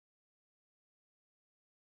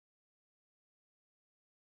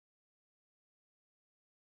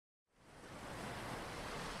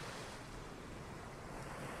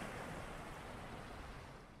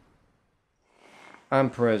I'm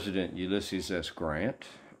President Ulysses S. Grant,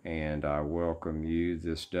 and I welcome you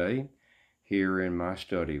this day here in my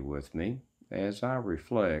study with me as I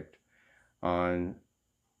reflect on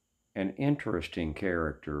an interesting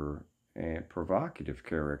character and provocative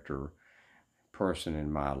character person in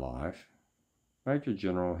my life, Major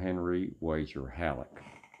General Henry Wager Halleck.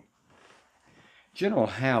 General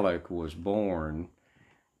Halleck was born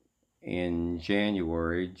in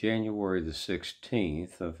January the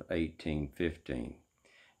 16th of 1815.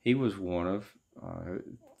 He was one of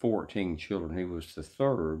 14 children. He was the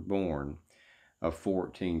third born of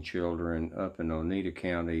 14 children up in Oneida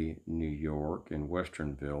County, New York, in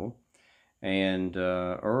Westernville, and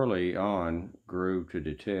early on grew to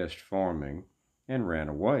detest farming and ran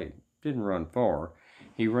away. Didn't run far.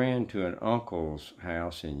 He ran to an uncle's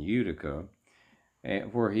house in Utica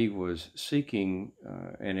where he was seeking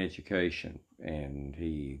an education, and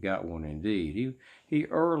he got one indeed. He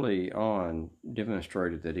early on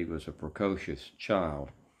demonstrated that he was a precocious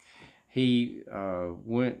child. He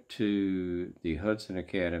went to the Hudson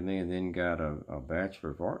Academy and then got a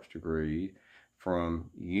Bachelor of Arts degree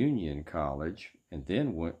from Union College, and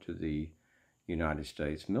then went to the United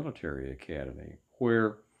States Military Academy,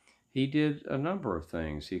 where he did a number of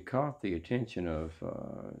things. He caught the attention of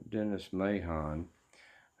Dennis Mahon,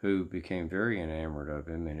 who became very enamored of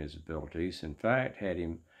him and his abilities. In fact, had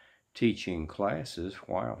him teaching classes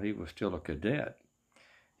while he was still a cadet.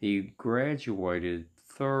 He graduated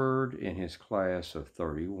third in his class of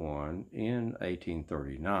 31 in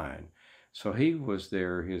 1839. So he was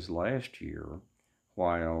there his last year,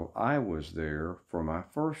 while I was there for my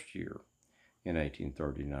first year in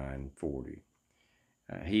 1839-40.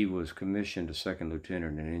 He was commissioned a second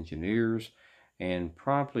lieutenant in engineers and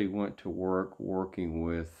promptly went to work working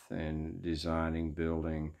with and designing,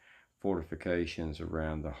 building fortifications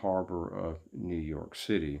around the harbor of New York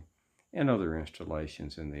City and other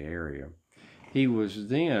installations in the area. He was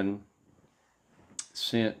then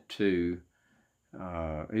sent to,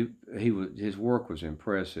 his work was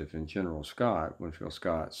impressive, and General Scott, Winfield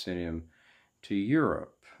Scott, sent him to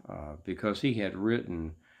Europe because he had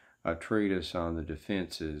written a treatise on the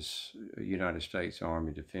defenses, United States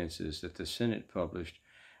Army defenses, that the Senate published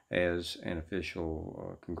as an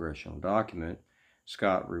official congressional document.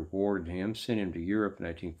 Scott rewarded him, sent him to Europe in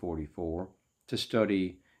 1844 to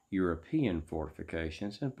study European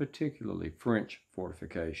fortifications, and particularly French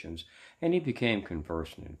fortifications, and he became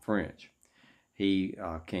conversant in French. He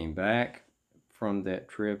came back from that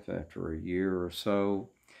trip after a year or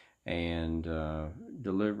so and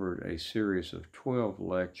delivered a series of 12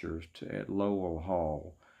 lectures at Lowell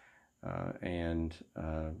Hall, and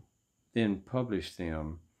then published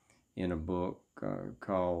them in a book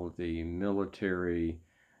called The Military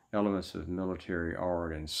Elements of Military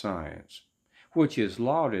Art and Science, which is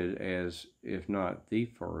lauded as, if not the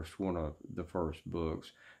first, one of the first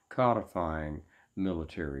books codifying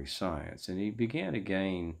military science. And he began to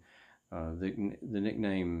gain the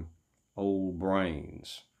nickname Old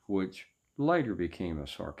Brains, which later became a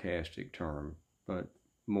sarcastic term, but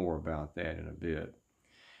more about that in a bit.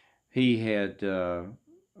 He had been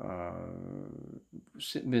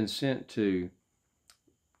sent to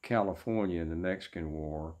California in the Mexican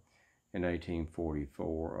War in 1844,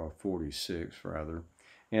 or 46 rather,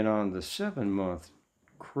 and on the 7-month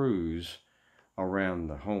cruise around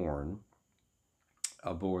the Horn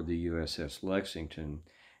aboard the USS Lexington,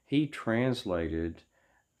 he translated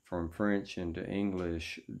from French into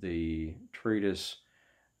English the treatise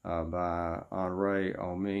by Henri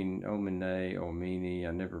Omine,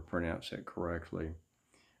 I never pronounced that correctly,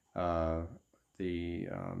 the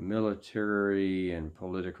military and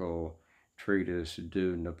political treatise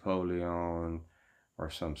du Napoleon, or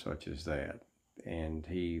some such as that. And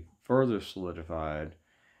he further solidified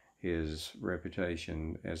his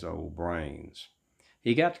reputation as Old Brains.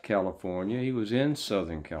 He got to California. He was in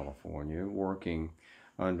Southern California working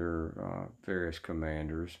under various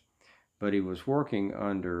commanders, but he was working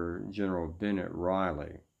under General Bennett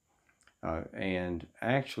Riley. And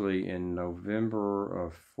actually in November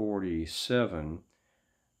of 47,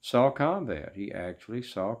 saw combat. He actually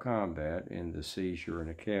saw combat in the seizure and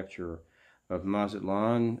the capture of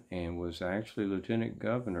Mazatlan, and was actually lieutenant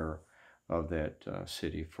governor of that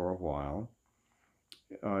city for a while.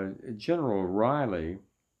 General Riley,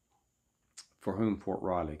 for whom Fort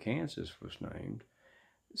Riley, Kansas was named,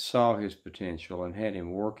 saw his potential and had him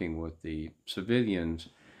working with the civilians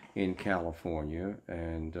in California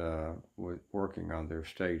and working on their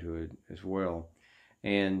statehood as well.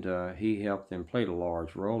 And he helped them, played a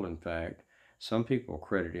large role, in fact. Some people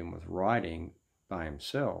credit him with writing by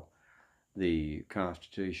himself the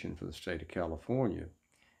Constitution for the state of California.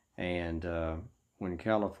 And when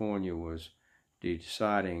California was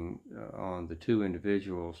deciding on the two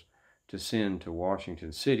individuals to send to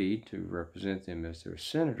Washington City to represent them as their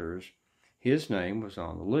senators, his name was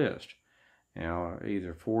on the list. Now,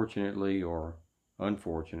 either fortunately or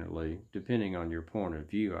unfortunately, depending on your point of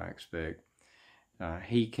view, I expect,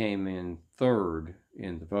 he came in third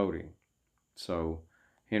in the voting. So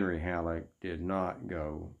Henry Halleck did not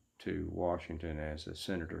go to Washington as a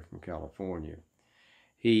senator from California.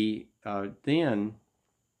 He then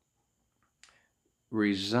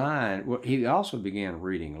resigned. Well, he also began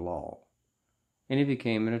reading law, and he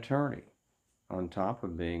became an attorney on top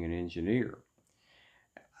of being an engineer.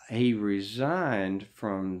 He resigned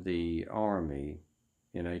from the Army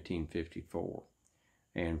in 1854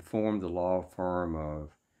 and formed the law firm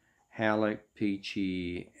of Halleck,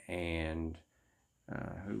 Peachy, and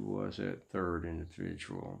who was that third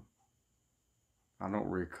individual? I don't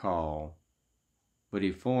recall. But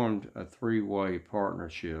he formed a three-way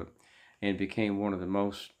partnership and became one of the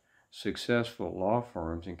most successful law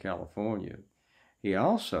firms in California. He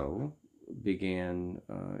also began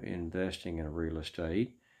investing in real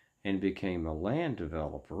estate and became a land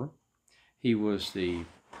developer. He was the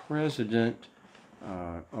president,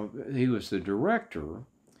 he was the director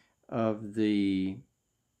of the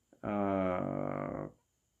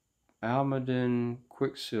Almaden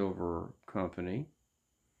Quicksilver Company.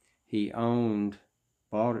 He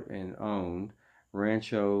bought and owned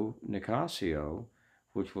Rancho Nicasio,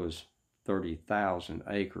 which was 30,000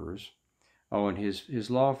 acres. Oh, and his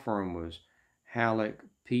law firm was Halleck,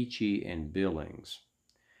 Peachy, and Billings.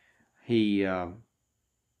 He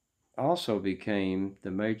also became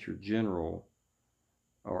the major general,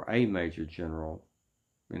 or a major general,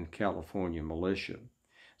 in California militia.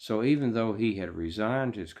 So even though he had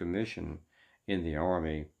resigned his commission in the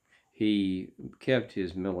Army, he kept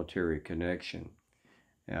his military connection.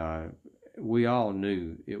 We all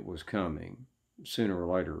knew it was coming. Sooner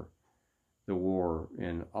or later, the war,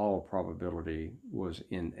 in all probability, was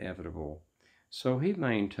inevitable. So he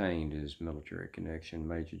maintained his military connection,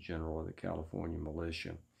 Major General of the California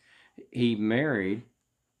Militia. He married,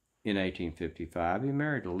 in 1855, he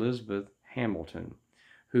married Elizabeth Hamilton,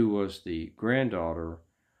 who was the granddaughter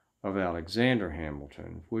of Alexander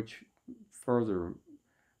Hamilton, which further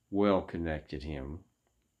well connected him.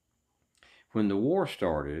 When the war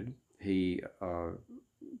started, he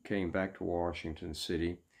came back to Washington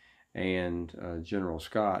City, and General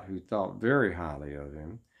Scott, who thought very highly of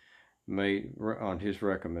him, made, on his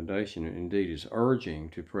recommendation, and indeed his urging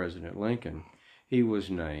to President Lincoln, he was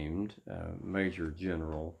named Major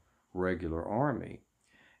General, Regular Army,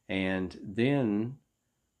 and then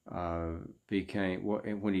became,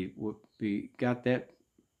 when he got that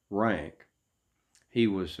rank, he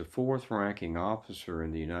was the fourth ranking officer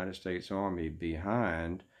in the United States Army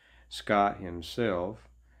behind Scott himself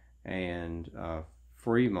and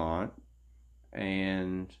Fremont,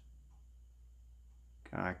 and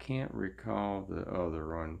I can't recall the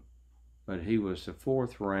other one, but he was the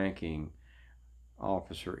fourth ranking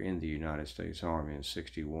officer in the United States Army in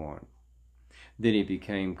 '61. Then he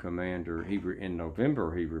became commander. In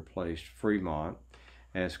November, he replaced Fremont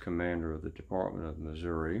as commander of the Department of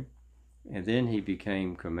Missouri. And then he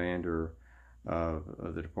became commander of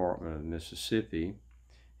the Department of Mississippi.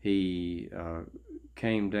 He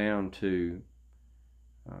came down to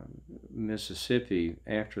Mississippi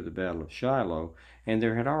after the Battle of Shiloh, and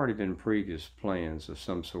there had already been previous plans of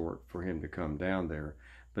some sort for him to come down there.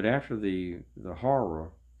 But after the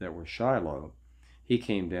horror that was Shiloh, he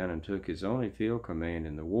came down and took his only field command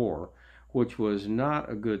in the war, which was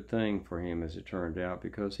not a good thing for him, as it turned out,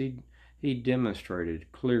 because he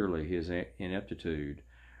demonstrated clearly his ineptitude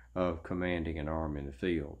of commanding an army in the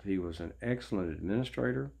field. He was an excellent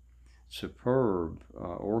administrator, superb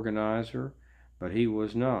organizer, but he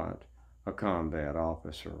was not a combat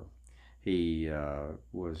officer. He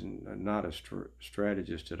was not a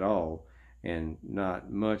strategist at all, and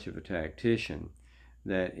not much of a tactician.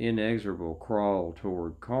 That inexorable crawl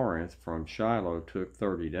toward Corinth from Shiloh took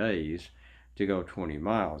 30 days to go 20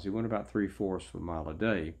 miles. He went about 3/4 of a mile a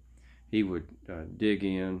day. He would dig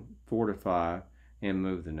in, fortify, and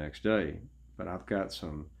move the next day. But I've got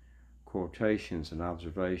some quotations and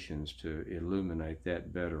observations to illuminate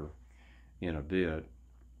that better in a bit.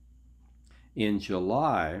 In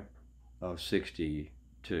July of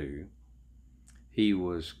 '62, he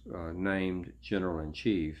was named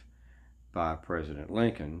General-in-Chief by President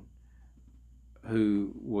Lincoln,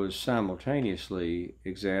 who was simultaneously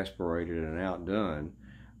exasperated and outdone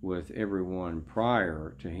with everyone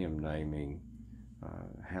prior to him naming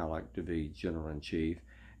Halleck to be General-in-Chief,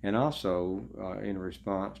 and also in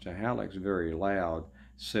response to Halleck's very loud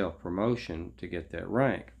self-promotion to get that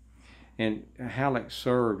rank. And Halleck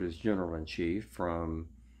served as General-in-Chief from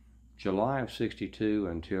July of 62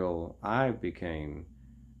 until I became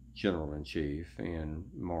General-in-Chief in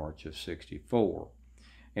March of 64.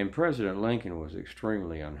 And President Lincoln was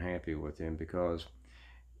extremely unhappy with him because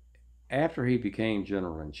after he became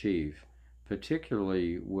General-in-Chief,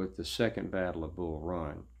 particularly with the Second Battle of Bull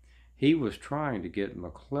Run, he was trying to get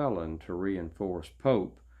McClellan to reinforce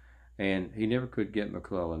Pope, and he never could get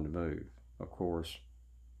McClellan to move. Of course,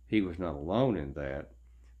 he was not alone in that,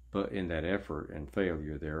 but in that effort and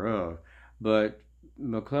failure thereof. But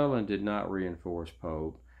McClellan did not reinforce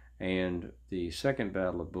Pope, and the Second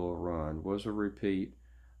Battle of Bull Run was a repeat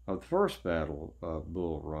of the First Battle of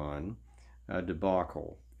Bull Run, a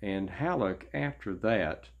debacle. And Halleck, after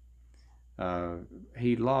that,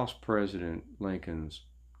 he lost President Lincoln's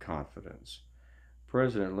confidence.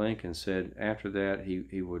 President Lincoln said after that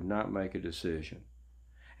he would not make a decision.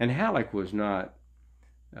 And Halleck was not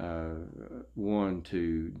one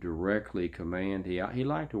to directly command. He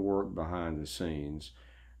liked to work behind the scenes,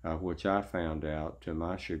 which I found out to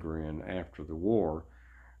my chagrin after the war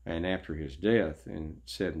and after his death in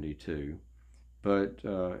 72. But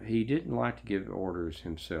he didn't like to give orders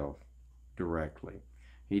himself directly.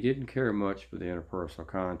 He didn't care much for the interpersonal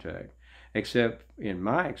contact, except in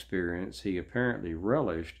my experience, he apparently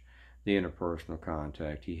relished the interpersonal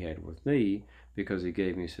contact he had with me because he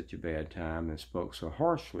gave me such a bad time and spoke so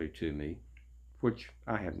harshly to me, which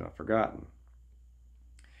I have not forgotten.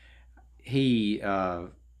 He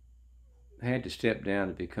had to step down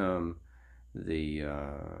to become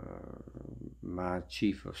my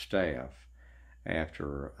chief of staff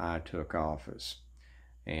after I took office,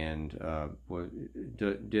 and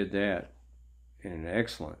did that in an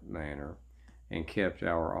excellent manner and kept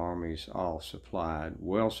our armies all supplied,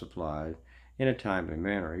 well supplied, in a timely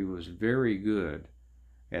manner. He was very good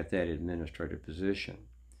at that administrative position.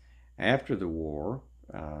 After the war,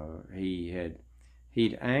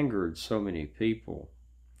 he'd angered so many people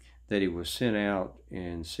that he was sent out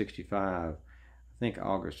in 65, I think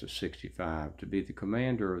August of 65, to be the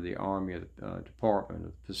commander of the Army of the Department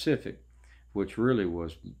of the Pacific, which really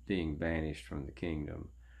was being banished from the kingdom.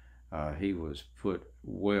 He was put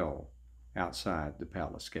well outside the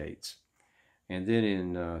palace gates. And then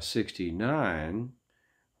in 69,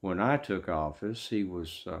 when I took office, he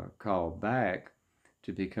was called back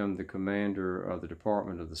to become the commander of the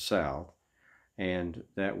Department of the South, and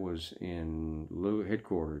that was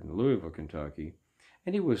headquartered in Louisville, Kentucky.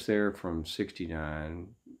 And he was there from 69,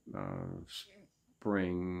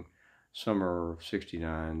 summer of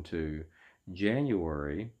 69 to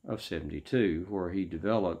January of 72, where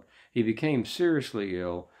he became seriously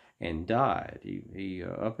ill and died. He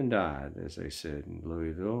up and died, as they said in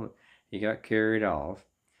Louisville. He got carried off,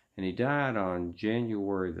 and he died on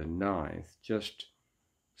January the 9th, just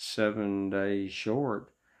 7 days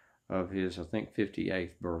short of his, I think,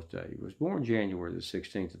 58th birthday. He was born January the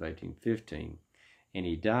 16th of 1815, and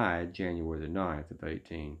he died January the 9th of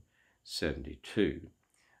 1872.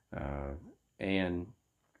 And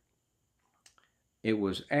it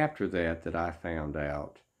was after that I found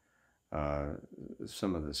out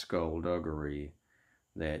some of the skullduggery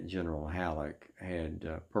that General Halleck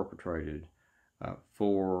had perpetrated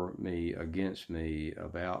for me, against me,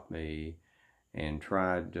 about me, and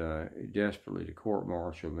tried desperately to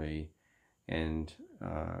court-martial me. And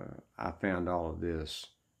I found all of this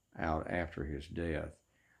out after his death.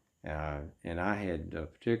 And I had,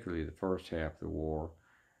 particularly the first half of the war,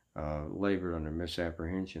 labored under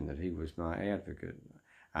misapprehension that he was my advocate.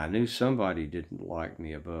 I knew somebody didn't like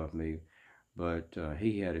me above me, but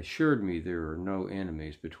he had assured me there are no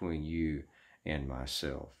enemies between you and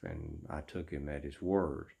myself, and I took him at his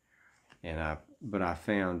word. But I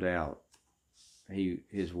found out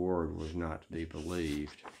his word was not to be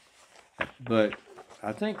believed. But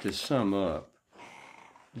I think, to sum up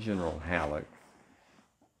General Halleck,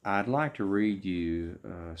 I'd like to read you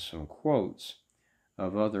some quotes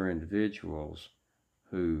of other individuals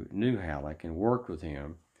who knew Halleck and worked with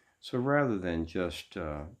him. So rather than just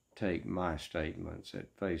take my statements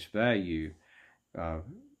at face value,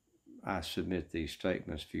 I submit these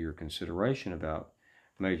statements for your consideration about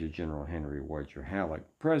Major General Henry Wager Halleck.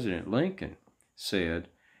 President Lincoln said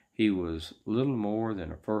he was little more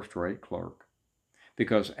than a first-rate clerk,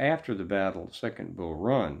 because after the battle, Second Bull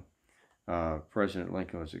Run, President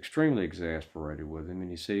Lincoln was extremely exasperated with him, and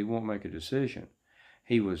he said he won't make a decision.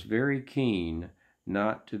 He was very keen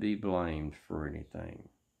not to be blamed for anything.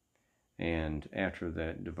 And after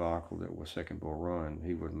that debacle that was Second Bull Run,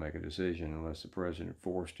 he wouldn't make a decision unless the president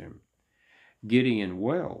forced him. Gideon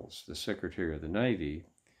Welles, the Secretary of the Navy,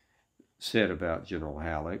 said about General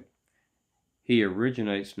Halleck, he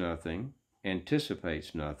originates nothing,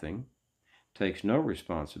 anticipates nothing, takes no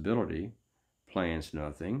responsibility, plans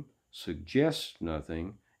nothing, suggests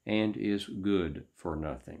nothing, and is good for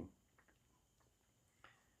nothing.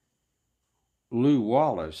 Lew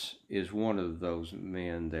Wallace is one of those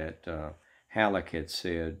men that Halleck had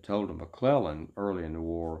said, told to McClellan early in the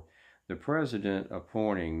war, the president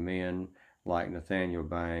appointing men like Nathaniel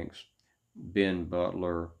Banks, Ben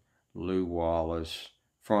Butler, Lew Wallace,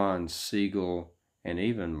 Franz Sigel, and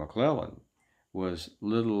even McClellan was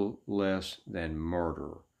little less than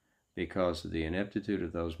murder because of the ineptitude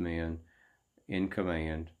of those men in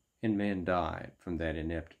command, and men died from that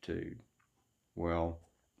ineptitude. Well,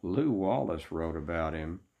 Lew Wallace wrote about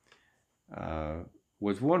him.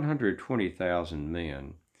 With 120,000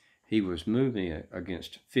 men, he was moving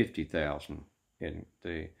against 50,000.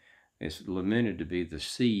 It's lamented to be the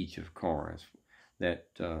siege of Corinth,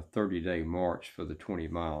 that 30-day march for the 20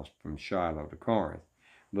 miles from Shiloh to Corinth.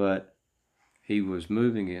 But he was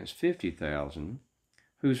moving against 50,000,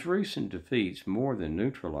 whose recent defeats more than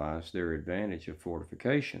neutralized their advantage of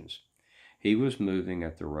fortifications. He was moving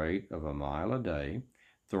at the rate of a mile a day,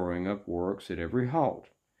 throwing up works at every halt.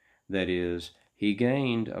 That is, he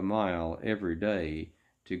gained a mile every day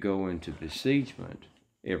to go into besiegement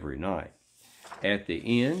every night. At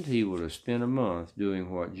the end, he would have spent a month doing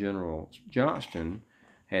what General Johnston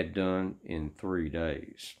had done in 3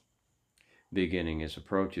 days, beginning his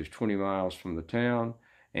approaches 20 miles from the town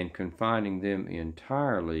and confining them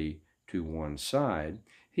entirely to one side.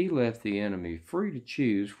 He left the enemy free to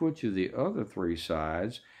choose which of the other 3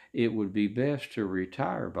 sides it would be best to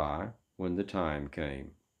retire by when the time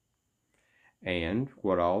came, and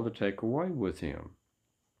what all to take away with him.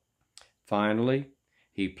 Finally,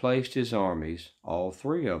 he placed his armies, all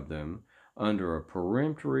 3 of them, under a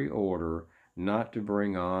peremptory order not to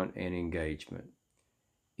bring on an engagement.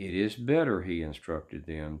 It is better, he instructed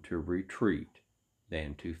them, to retreat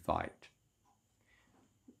than to fight.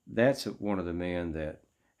 That's one of the men that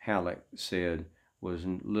Halleck said was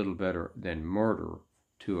little better than murder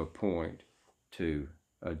to appoint to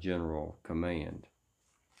a general command.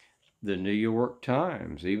 The New York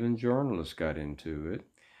Times, even journalists got into it.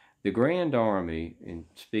 The Grand Army, in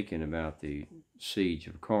speaking about the siege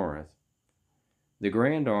of Corinth, the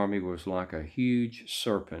Grand Army was like a huge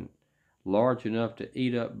serpent, large enough to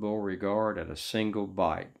eat up Beauregard at a single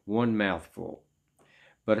bite, one mouthful.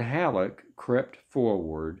 But Halleck crept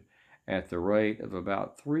forward at the rate of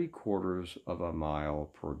about 3/4 of a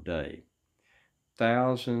mile per day.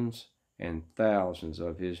 Thousands and thousands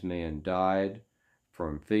of his men died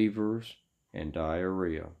from fevers and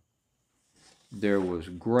diarrhea. There was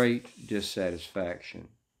great dissatisfaction.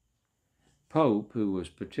 Pope, who was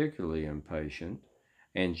particularly impatient,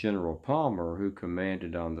 and General Palmer, who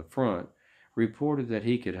commanded on the front, reported that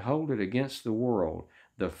he could hold it against the world,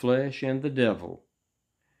 the flesh, and the devil.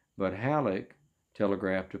 But Halleck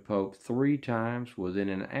telegraphed to Pope 3 times within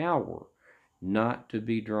an hour not to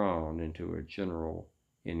be drawn into a general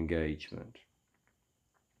engagement.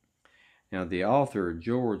 Now, the author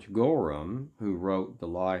George Gorham, who wrote The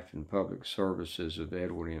Life and Public Services of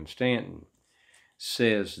Edward M. Stanton,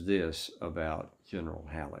 says this about General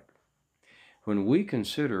Halleck. When we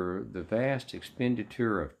consider the vast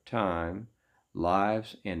expenditure of time,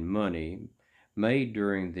 lives, and money made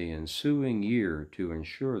during the ensuing year to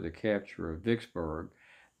ensure the capture of Vicksburg,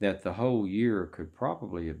 that the whole year could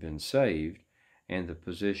probably have been saved, and the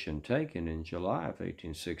position taken in July of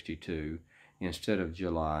 1862 instead of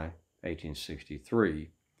July 1863,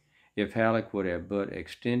 if Halleck would have but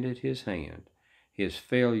extended his hand, his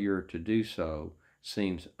failure to do so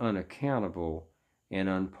seems unaccountable and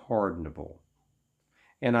unpardonable.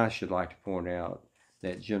 And I should like to point out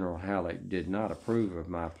that General Halleck did not approve of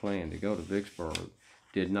my plan to go to Vicksburg,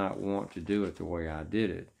 did not want to do it the way I did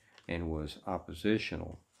it, and was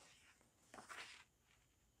oppositional.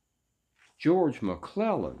 George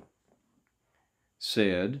McClellan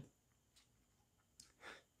said,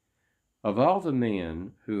 "Of all the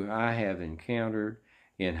men who I have encountered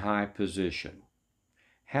in high position,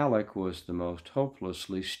 Halleck was the most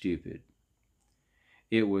hopelessly stupid.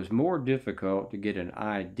 It was more difficult to get an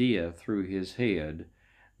idea through his head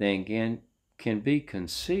than can be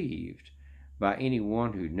conceived by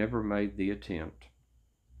anyone who never made the attempt.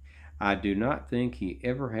 I do not think he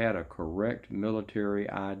ever had a correct military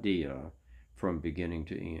idea from beginning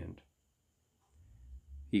to end."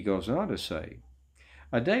 He goes on to say,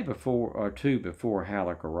 a day or two before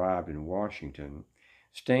Halleck arrived in Washington,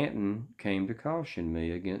 Stanton came to caution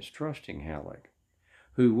me against trusting Halleck,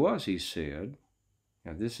 who was, he said,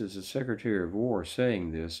 now this is the Secretary of War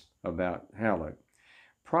saying this about Halleck,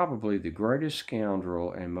 probably the greatest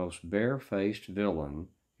scoundrel and most barefaced villain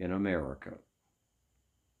in America.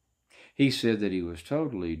 He said that he was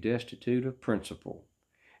totally destitute of principle,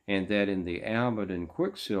 and that in the Albert and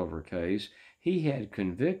Quicksilver case, he had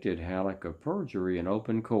convicted Halleck of perjury in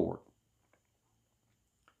open court.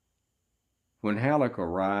 When Halleck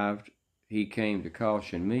arrived, he came to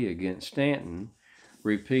caution me against Stanton,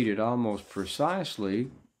 repeated almost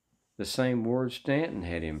precisely the same words Stanton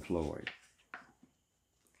had employed.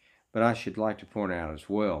 But I should like to point out as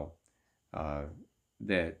well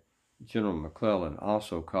that General McClellan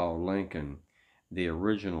also called Lincoln the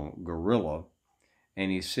original guerrilla, and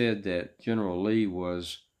he said that General Lee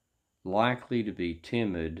was likely to be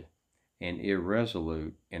timid and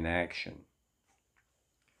irresolute in action.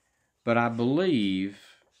 But I believe,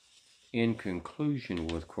 in conclusion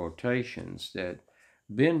with quotations, that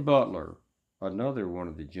Ben Butler, another one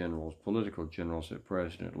of the generals, political generals that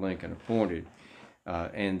President Lincoln appointed,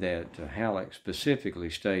 and that Halleck specifically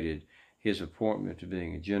stated his appointment to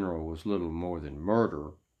being a general was little more than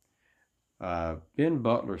murder. Ben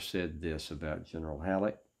Butler said this about General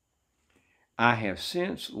Halleck: "I have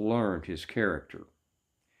since learned his character,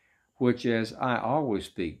 which, as I always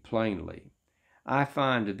speak plainly, I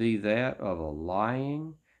find to be that of a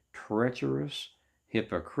lying, treacherous,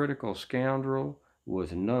 hypocritical scoundrel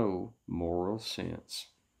with no moral sense."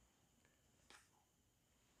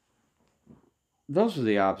 Those are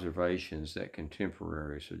the observations that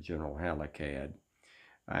contemporaries of General Halleck had.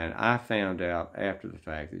 And I found out after the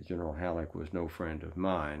fact that General Halleck was no friend of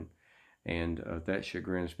mine, and that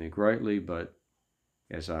chagrins me greatly, but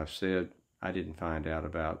as I've said, I didn't find out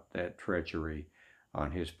about that treachery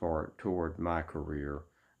on his part toward my career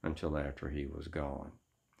until after he was gone.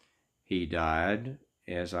 He died,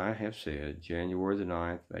 as I have said, January the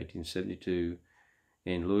 9th, 1872,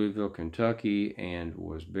 in Louisville, Kentucky, and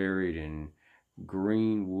was buried in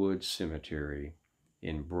Greenwood Cemetery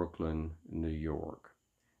in Brooklyn, New York.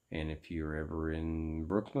 And if you're ever in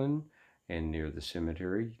Brooklyn and near the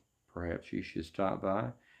cemetery, perhaps you should stop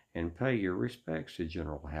by and pay your respects to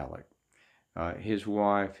General Halleck. His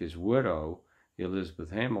wife, his widow, Elizabeth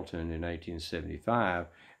Hamilton, in 1875,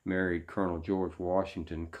 married Colonel George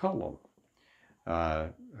Washington Cullom,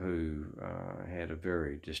 who had a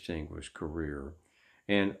very distinguished career.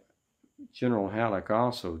 And General Halleck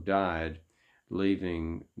also died,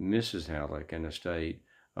 leaving Mrs. Halleck an estate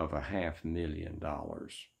of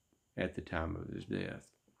 $500,000 at the time of his death.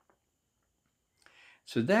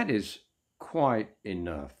 So that is quite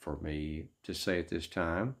enough for me to say at this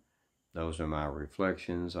time. Those are my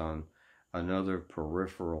reflections on another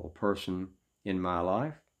peripheral person in my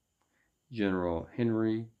life, General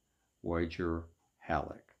Henry Wager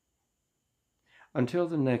Halleck. Until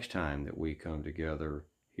the next time that we come together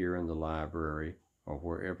here in the library or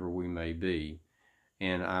wherever we may be,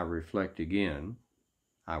 and I reflect again,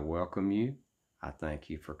 I welcome you, I thank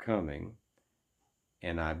you for coming,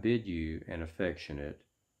 and I bid you an affectionate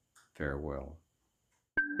farewell.